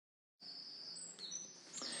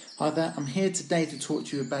Hi there, I'm here today to talk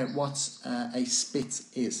to you about what a spit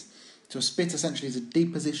is. So a spit essentially is a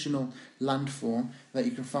depositional landform that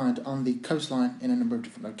you can find on the coastline in a number of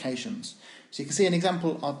different locations. So you can see an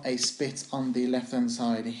example of a spit on the left hand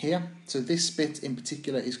side here. So this spit in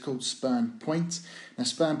particular is called Spurn Point. Now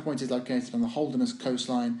Spurn Point is located on the Holderness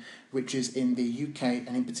coastline, which is in the UK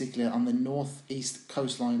and in particular on the northeast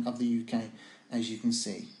coastline of the UK, as you can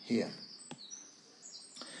see here.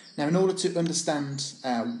 Now, in order to understand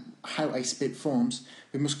how a spit forms,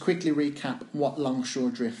 we must quickly recap what longshore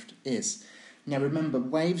drift is. Now, remember,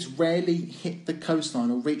 waves rarely hit the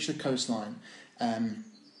coastline or reach the coastline at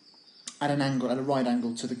an angle, at a right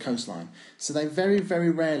angle to the coastline. So they very,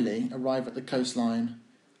 very rarely arrive at the coastline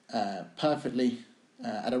perfectly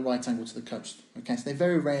at a right angle to the coast. Okay, so they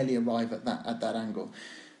very rarely arrive at that angle,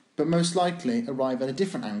 but most likely arrive at a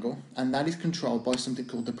different angle, and that is controlled by something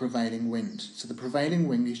called the prevailing wind. So the prevailing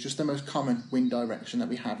wind is just the most common wind direction that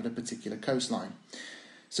we have at a particular coastline.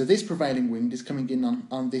 So this prevailing wind is coming in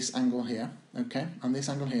on this angle here, okay, on this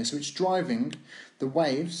angle here. So it's driving the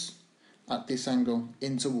waves at this angle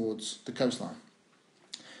in towards the coastline.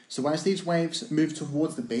 So as these waves move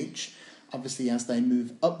towards the beach, obviously as they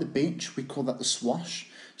move up the beach, we call that the swash.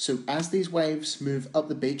 So as these waves move up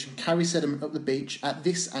the beach and carry sediment up the beach at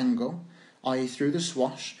this angle, i.e. through the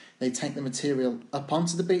swash, they take the material up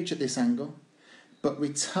onto the beach at this angle, but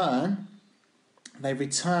they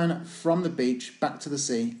return from the beach back to the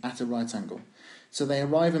sea at a right angle. So they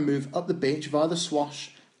arrive and move up the beach via the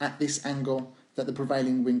swash at this angle that the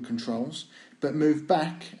prevailing wind controls, but move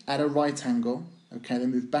back at a right angle. Okay, they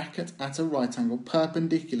move back at a right angle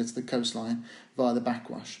perpendicular to the coastline via the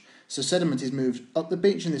backwash. So sediment is moved up the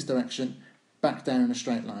beach in this direction, back down in a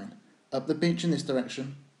straight line. Up the beach in this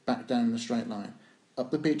direction, back down in a straight line. Up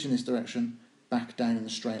the beach in this direction, back down in a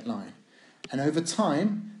straight line. And over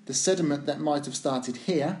time, the sediment that might have started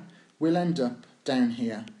here will end up down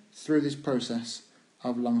here through this process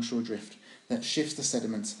of longshore drift that shifts the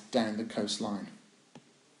sediment down the coastline.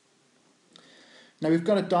 Now we've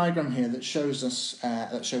got a diagram here that shows us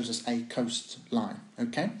a coastline.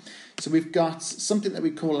 Okay, so we've got something that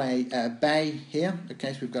we call a bay here.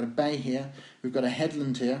 Okay, so we've got a bay here, we've got a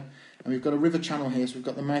headland here, and we've got a river channel here. So we've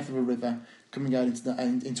got the mouth of a river coming out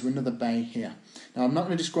into another bay here. Now I'm not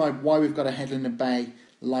going to describe why we've got a headland and a bay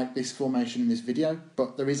like this formation in this video,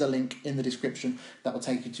 but there is a link in the description that will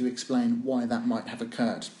take you to explain why that might have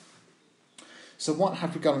occurred. So what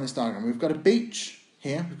have we got on this diagram? We've got a beach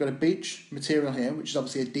here, we've got a beach material here, which is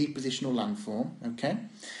obviously a depositional landform, okay?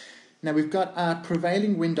 Now we've got our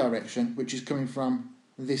prevailing wind direction, which is coming from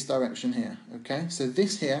this direction here, okay? So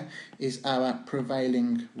this here is our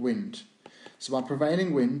prevailing wind. So our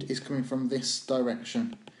prevailing wind is coming from this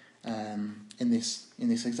direction in this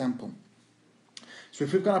example. So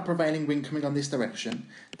if we've got our prevailing wind coming on this direction,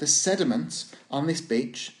 the sediment on this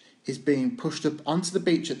beach is being pushed up onto the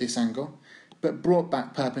beach at this angle, but brought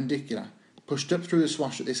back perpendicular. Pushed up through the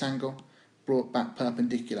swash at this angle, brought back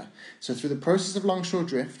perpendicular. So through the process of longshore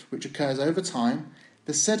drift, which occurs over time,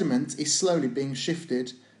 the sediment is slowly being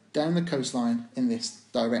shifted down the coastline in this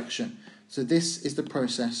direction. So this is the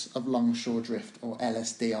process of longshore drift, or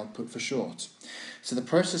LSD I'll put for short. So the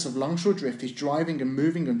process of longshore drift is driving and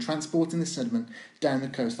moving and transporting the sediment down the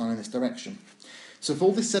coastline in this direction. So if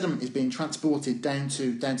all this sediment is being transported down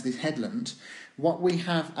to this headland, what we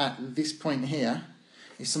have at this point here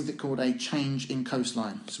is something called a change in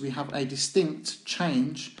coastline. So we have a distinct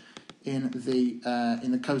change in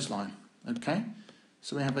the coastline. Okay,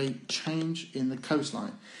 so we have a change in the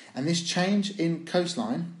coastline, and this change in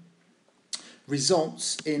coastline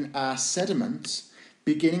results in our sediment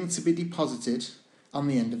beginning to be deposited on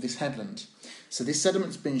the end of this headland. So this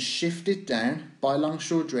sediment's been shifted down by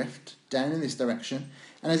longshore drift down in this direction,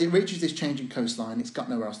 and as it reaches this change in coastline, it's got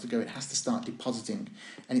nowhere else to go. It has to start depositing,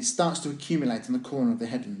 and it starts to accumulate on the corner of the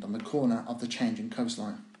headland, on the corner of the change in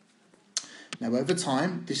coastline. Now over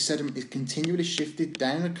time, this sediment is continually shifted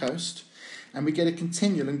down the coast, and we get a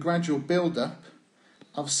continual and gradual build-up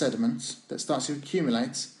of sediment that starts to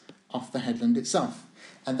accumulate off the headland itself.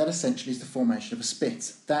 And that essentially is the formation of a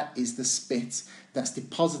spit. That is the spit that's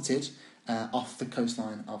deposited off the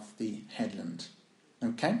coastline of the headland.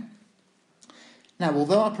 Okay? Now,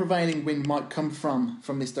 although our prevailing wind might come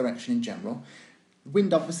from this direction in general,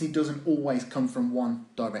 wind obviously doesn't always come from one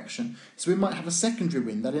direction. So we might have a secondary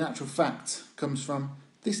wind that in actual fact comes from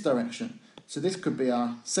this direction. So this could be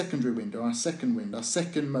our secondary wind, or our second wind, our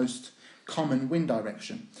second most common wind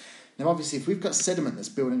direction. Now obviously if we've got sediment that's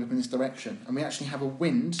building up in this direction, and we actually have a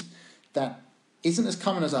wind that isn't as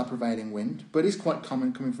common as our prevailing wind, but is quite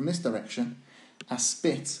common coming from this direction, our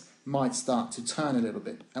spit might start to turn a little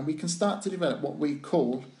bit, and we can start to develop what we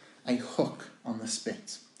call a hook on the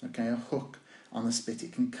spit. Okay, a hook on the spit.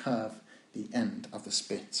 It can curve the end of the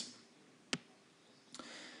spit.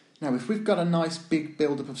 Now, if we've got a nice big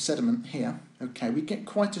build-up of sediment here, okay, we get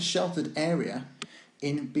quite a sheltered area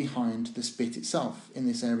in behind the spit itself, in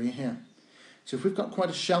this area here. So if we've got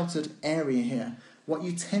quite a sheltered area here, what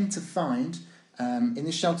you tend to find in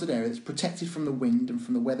this sheltered area that's protected from the wind and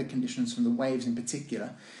from the weather conditions, from the waves in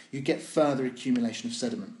particular, you get further accumulation of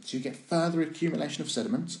sediment. So you get further accumulation of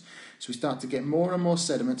sediment. So we start to get more and more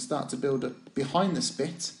sediment start to build up behind the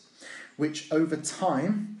spit, which over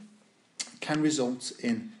time can result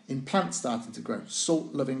in plants starting to grow,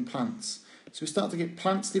 salt-loving plants. So we start to get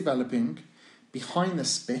plants developing behind the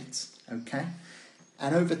spit, okay?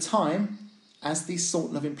 And over time, as these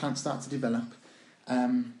salt-loving plants start to develop,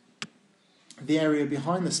 the area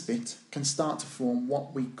behind the spit can start to form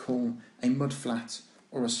what we call a mudflat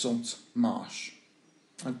or a salt marsh.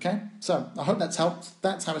 Okay, so I hope that's helped.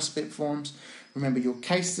 That's how a spit forms. Remember, your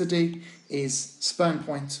case study is Spurn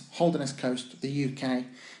Point, Holderness Coast, the UK.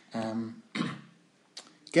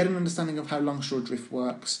 Get an understanding of how longshore drift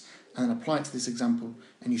works and then apply it to this example,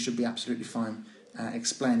 and you should be absolutely fine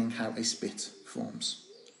explaining how a spit forms.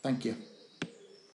 Thank you.